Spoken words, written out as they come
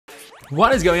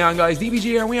What is going on, guys? DBG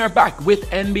here, and we are back with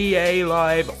NBA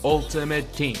Live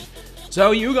Ultimate Team.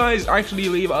 So you guys actually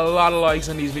leave a lot of likes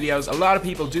on these videos. A lot of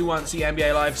people do want to see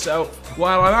NBA Live, so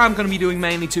while I am going to be doing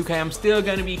mainly 2K, I'm still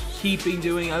going to be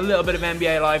doing a little bit of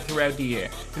NBA Live throughout the year.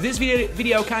 If this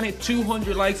video can hit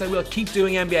 200 likes, I will keep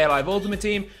doing NBA Live Ultimate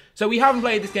Team. So we haven't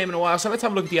played this game in a while, so let's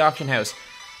have a look at the auction house.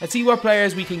 Let's see what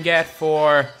players we can get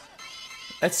for,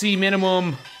 let's see,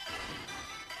 minimum,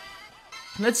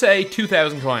 let's say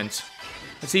 2,000 coins.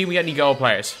 Let's see if we get any gold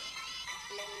players.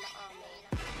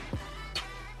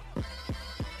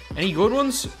 Any good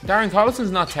ones? Darren Collison's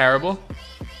not terrible.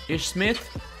 Ish Smith.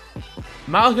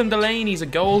 Malcolm Delaney's a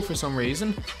gold for some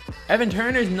reason. Evan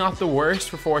Turner's not the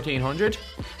worst for 1,400.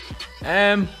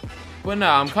 But no,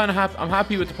 I'm kind of happy. I'm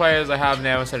happy with the players I have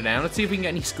now instead of down. Let's see if we can get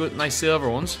any good, nice silver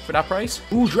ones for that price.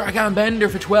 Ooh, Dragan Bender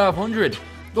for 1,200.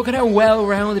 Look at how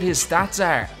well-rounded his stats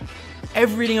are.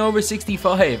 Everything over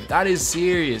 65. That is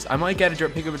serious. I might get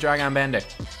pick up a Dragan Bender.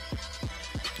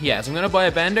 Yeah, so I'm gonna buy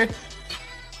a Bender.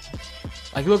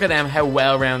 Like, look at them, how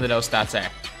well-rounded those stats are.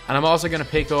 And I'm also gonna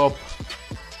pick up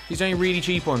these only really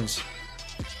cheap ones.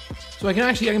 So I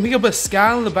can pick up a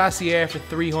Scal Labassiere for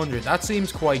 300. That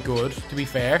seems quite good, to be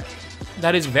fair.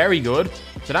 That is very good.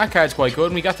 So that card's quite good.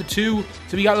 And we got the two.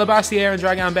 So we got Labassiere and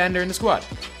Dragan Bender in the squad.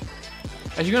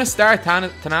 And you're going to start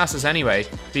Thanasis anyway,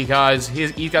 because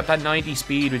he's got that 90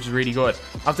 speed, which is really good.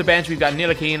 Off the bench, we've got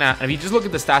Ntilikina, and if you just look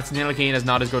at the stats, Ntilikina is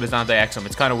not as good as Dante Exum.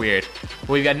 It's kind of weird. But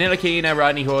we've got Ntilikina,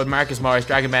 Rodney Hood, Marcus Morris,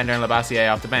 Dragan Bender, and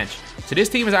Labassiere off the bench. So this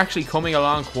team is actually coming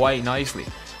along quite nicely.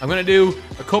 I'm going to do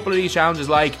a couple of these challenges.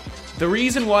 Like, the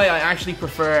reason why I actually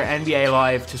prefer NBA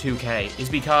Live to 2K is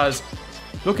because,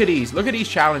 look at these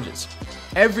challenges.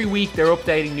 Every week they're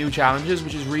updating new challenges,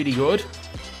 which is really good.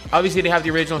 Obviously, they have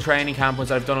the original training camp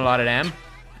ones. I've done a lot of them.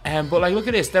 But like, look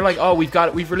at this. They're like, oh,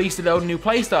 we've released a load of new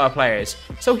playstyle players.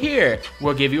 So here,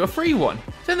 we'll give you a free one.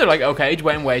 Then they're like, okay,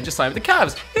 Dwayne Wade just signed with the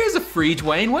Cavs. Here's a free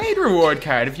Dwayne Wade reward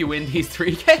card if you win these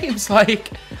 3 games.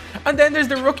 Like, and then there's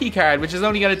the rookie card, which has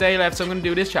only got a day left. So I'm gonna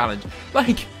do this challenge.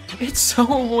 Like, it's so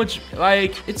much.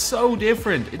 Like, it's so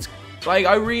different. It's like,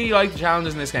 I really like the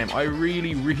challenges in this game. I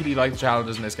really, really like the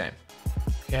challenges in this game.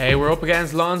 Okay, we're up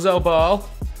against Lonzo Ball.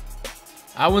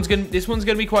 This one's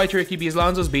gonna be quite tricky because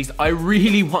Lonzo's beast. I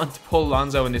really want to pull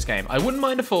Lonzo in this game. I wouldn't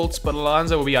mind a Fultz, but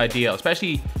Lonzo would be ideal,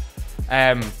 especially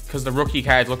because the rookie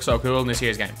cards look so cool in this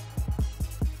year's game.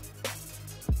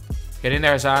 Get in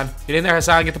there, Hassan. Get in there,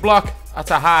 Hassan. Get the block. That's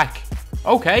a hack.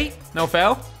 Okay, no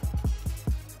foul.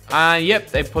 And yep,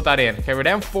 they put that in. Okay, we're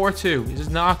down 4-2. This is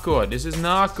not good. This is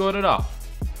not good at all.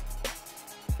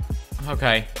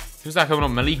 Okay, who's that coming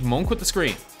up? Malik Monk with the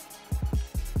screen.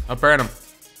 I'll burn him.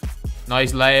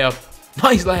 Nice layup.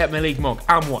 Nice layup, Malik Monk.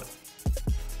 And one.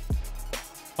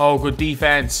 Oh, good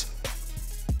defense.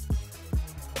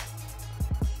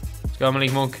 Let's go,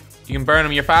 Malik Monk. You can burn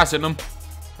him. You're faster than him.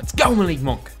 Let's go, Malik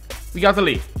Monk. We got the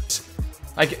lead.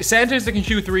 Like, centers that can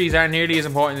shoot threes aren't nearly as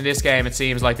important in this game, it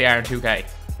seems, like they are in 2K.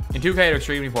 In 2K, they're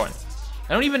extremely important.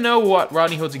 I don't even know what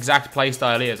Rodney Hood's exact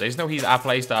playstyle is. I just know he's a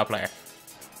playstyle player.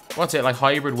 What's it, like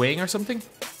hybrid wing or something?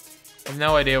 I have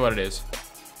no idea what it is.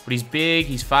 But he's big,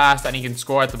 he's fast, and he can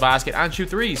score at the basket and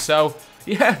shoot threes. So,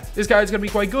 yeah, this card's going to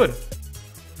be quite good.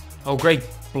 Oh, great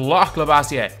block,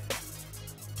 Labassiere.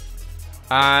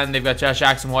 And they've got Josh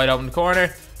Jackson wide open in the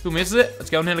corner. Who misses it?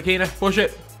 Let's go, Ntilikina. Push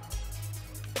it.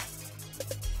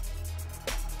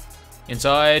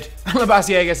 Inside. And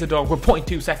Labassiere gets the dunk with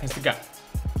 0.2 seconds to go.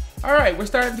 Alright, we're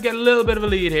starting to get a little bit of a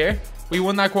lead here. We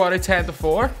won that quarter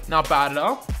 10-4. Not bad at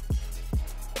all.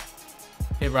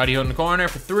 Hit Roddy Hood in the corner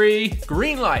for 3.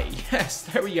 Green light. Yes,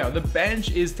 there we go. The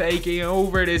bench is taking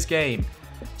over this game.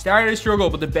 Started to struggle,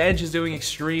 but the bench is doing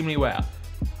extremely well.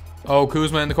 Oh,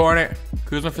 Kuzma in the corner.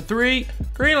 Kuzma for 3.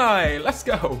 Green light. Let's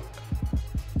go.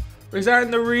 We're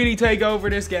starting to really take over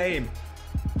this game.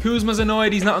 Kuzma's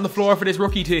annoyed he's not on the floor for this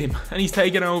rookie team, and he's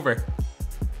taking over.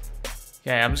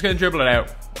 Okay, I'm just going to dribble it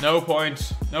out. No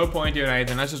point doing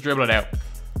anything. Let's just dribble it out.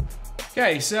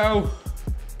 Okay, so...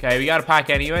 Okay, we got a pack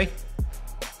anyway.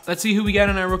 Let's see who we get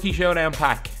in our Rookie Showdown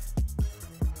pack.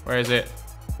 Where is it?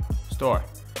 Store.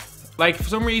 Like, for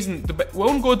some reason,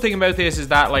 one good thing about this is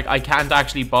that, like, I can't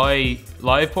actually buy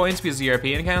live points because of the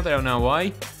European account. I don't know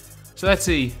why. So let's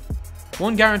see.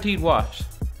 One guaranteed what?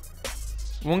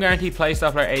 One guaranteed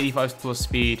playstyle player, 85 plus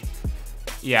speed.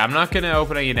 Yeah, I'm not going to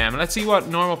open any of them. Let's see what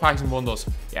normal packs and bundles.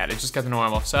 Yeah, they just got the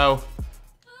normal. So,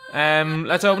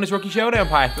 let's open this Rookie Showdown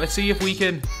pack. Let's see if we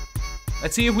can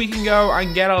go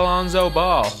and get a Lonzo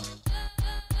Ball.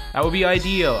 That would be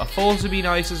ideal. A Fultz would be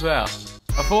nice as well.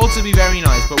 A Fultz would be very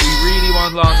nice, but we really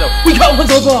want Lonzo. We got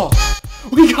Lonzo Ball!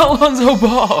 We got Lonzo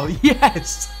Ball!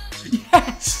 Yes!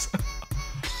 Yes!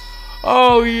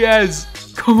 Oh,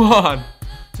 yes. Come on.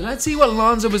 So let's see what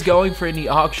Lonzo was going for in the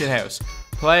auction house.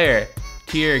 Player,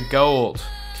 tier, gold,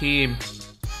 team.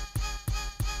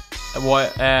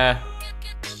 What? LA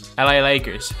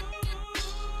Lakers.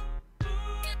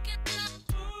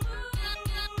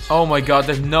 Oh my god,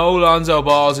 there's no Lonzo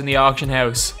balls in the auction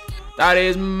house. That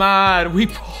is mad. We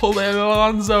pulled a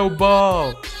Lonzo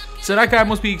ball. So that card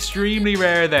must be extremely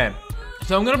rare then.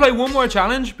 So I'm going to play one more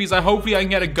challenge because hopefully I can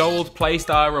get a gold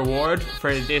playstyle reward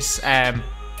for this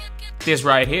this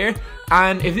right here.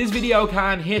 And if this video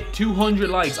can hit 200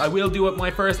 likes, I will do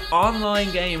my first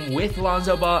online game with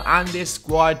Lonzo Ball and this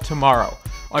squad tomorrow.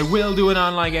 I will do an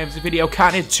online game if this video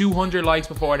can hit 200 likes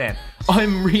before then.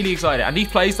 I'm really excited. And these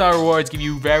playstyle rewards give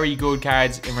you very good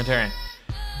cards in return.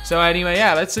 So anyway,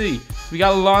 yeah, let's see. We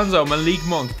got Lonzo, Malik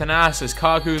Monk, Thanasis,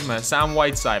 Kyle Kuzma, Sam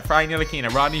Whiteside, Frank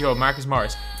Ntilikina, Rodney Hood, Marcus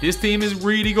Morris. This team is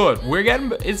really good.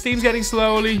 This team's getting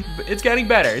slowly, it's getting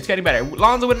better. It's getting better.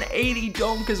 Lonzo with an 80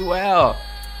 dunk as well.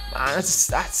 Man,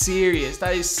 that's serious.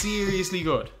 That is seriously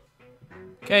good.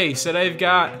 Okay, so they've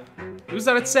got, who's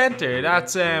that at center?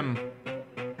 That's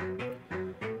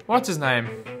what's his name?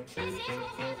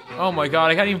 Oh my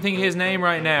god, I can't even think of his name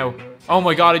right now. Oh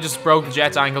my god, I just broke the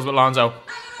Jets' ankles with Lonzo.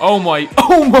 Oh my god.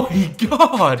 Oh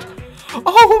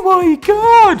my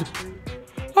god.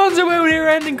 Lonzo out here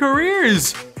ending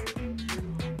careers.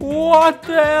 What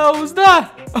the hell was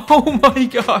that? Oh my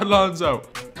god, Lonzo.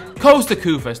 Costa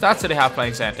Kufas, that's what they have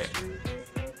playing center.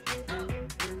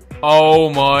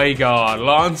 Oh my god,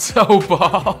 Lonzo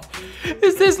Ball.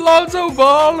 Is this Lonzo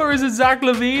Ball or is it Zach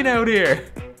LaVine out here?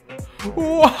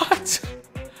 What?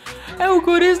 How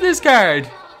good is this card?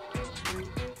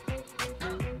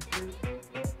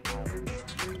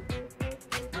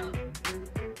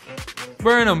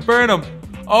 Burn him, burn him.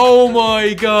 Oh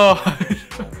my god.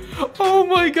 Oh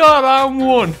my god, I'm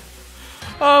one.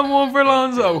 I'm one for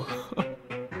Lonzo.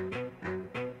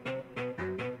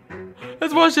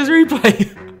 Let's watch this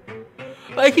replay.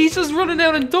 Like, he's just running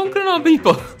down and dunking on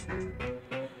people.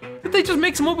 Did they just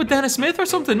mix him up with Dennis Smith or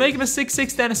something? Make him a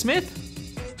 6'6" Dennis Smith?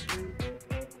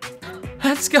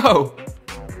 Let's go.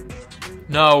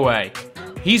 No way.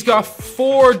 He's got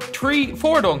four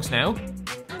dunks now.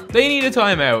 They need a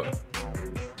timeout.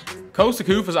 Costa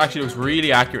Kufas actually looks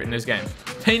really accurate in this game.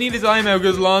 They need a timeout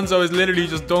because Lonzo is literally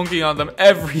just dunking on them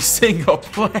every single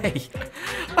play.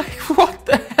 Like, what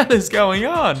the hell is going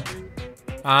on?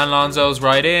 And Lonzo's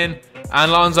right in.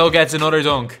 And Lonzo gets another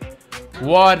dunk.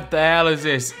 What the hell is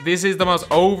this? This is the most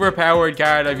overpowered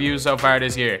card I've used so far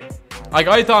this year. Like,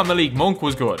 I thought Malik Monk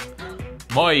was good.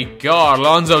 My god,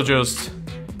 Lonzo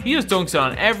he just dunks it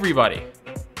on everybody.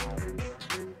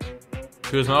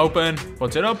 Kuzma open,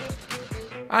 puts it up.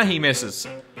 And he misses.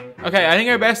 Okay, I think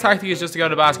our best tactic is just to go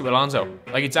to the basket with Lonzo.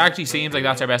 Like, it actually seems like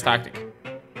that's our best tactic.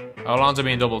 Oh, Lonzo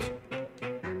being doubled.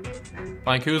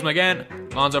 Find Kuzma again.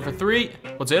 Lonzo for three.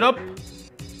 Puts it up.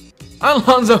 And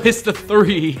Lonzo hits the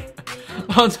three.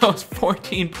 Lonzo has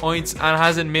 14 points and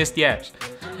hasn't missed yet.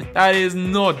 That is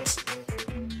nuts.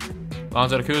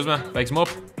 Lonzo to Kuzma. Fakes him up.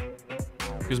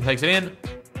 Kuzma takes it in.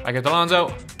 Back out to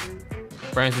Lonzo.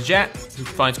 Burns the jet.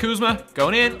 Finds Kuzma.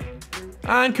 Going in.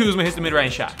 And Kuzma hits the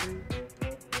mid-range shot.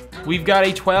 We've got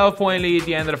a 12-point lead at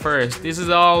the end of the first. This is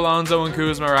all Lonzo and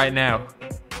Kuzma right now.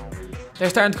 They're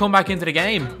starting to come back into the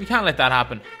game. We can't let that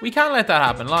happen. We can't let that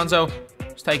happen. Lonzo,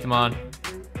 just take them on.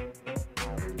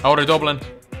 Oh, they're doubling.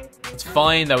 It's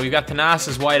fine though. We've got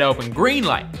Thanasis wide open. Green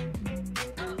light.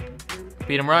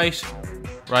 Beat him right.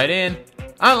 Right in.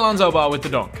 And Lonzo Ball with the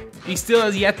dunk. He still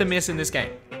has yet to miss in this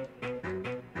game.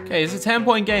 Okay, it's a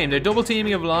 10-point game. Their double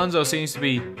teaming of Lonzo seems to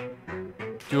be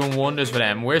doing wonders for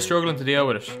them. We're struggling to deal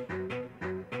with it.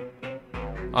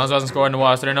 Lonzo hasn't scored in a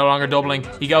while, so they're no longer doubling.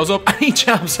 He goes up and he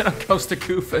jumps it on Costa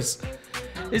Kufas.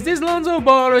 Is this Lonzo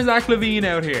Ball or Zach LaVine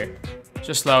out here?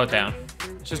 Just slow it down.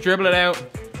 Just dribble it out.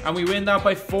 And we win that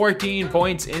by 14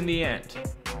 points in the end.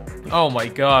 Oh my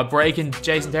god, breaking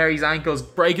Jason Terry's ankles.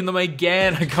 Breaking them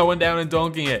again and going down and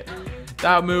dunking it.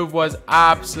 That move was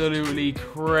absolutely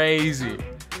crazy.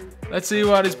 Let's see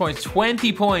what his points.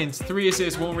 20 points, 3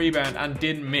 assists, 1 rebound, and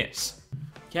didn't miss.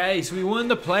 Okay, so we won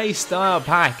the play style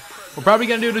pack. We're probably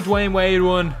going to do the Dwayne Wade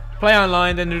one, play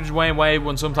online, then do the Dwayne Wade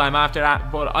one sometime after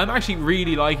that. But I'm actually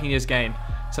really liking this game.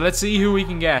 So let's see who we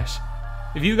can get.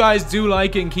 If you guys do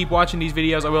like it and keep watching these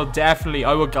videos, I will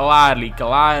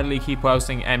gladly keep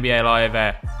posting NBA Live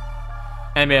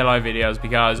videos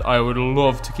because I would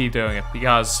love to keep doing it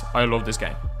because I love this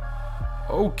game.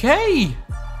 Okay.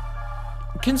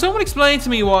 Can someone explain to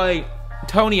me why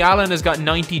Tony Allen has got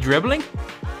 90 dribbling?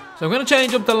 So I'm going to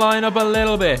change up the lineup a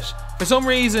little bit. For some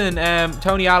reason,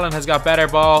 Tony Allen has got better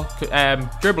ball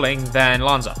dribbling than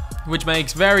Lonzo. which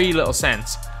makes very little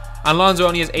sense. And Lonzo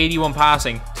only has 81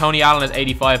 passing. Tony Allen has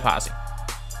 85 passing.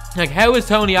 Like, how is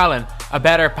Tony Allen a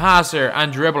better passer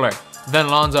and dribbler than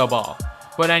Lonzo Ball?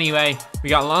 But anyway, we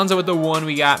got Lonzo with the 1,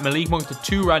 we got Malik Monk the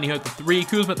 2, Rodney Hood the 3,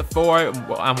 Kuzma the 4,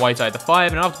 and Whiteside the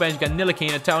 5. And off the bench, we got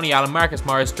Ntilikina, Tony Allen, Marcus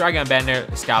Morris, Dragan Bender,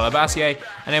 Scala Bassier.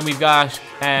 And then we've got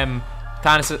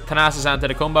Thanasis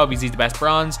Antetokounmpo because he's the best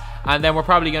bronze. And then we're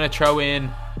probably going to throw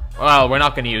in, well, we're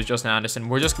not going to use Justin Anderson.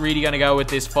 We're just really going to go with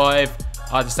this 5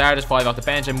 at the start, this 5 off the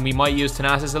bench, and we might use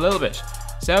Thanasis a little bit.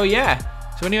 So yeah.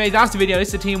 So anyway, that's the video. This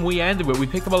is the team we ended with. We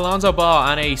picked up a Lonzo Ball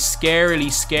and a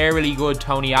scarily good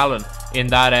Tony Allen in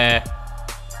that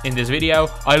in this video.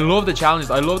 I love the challenges.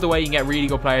 I love the way you can get really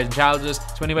good players in challenges.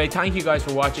 So anyway, thank you guys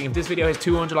for watching. If this video has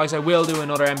 200 likes, I will do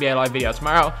another NBA Live video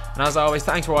tomorrow. And as always,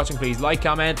 thanks for watching. Please like,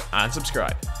 comment, and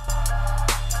subscribe.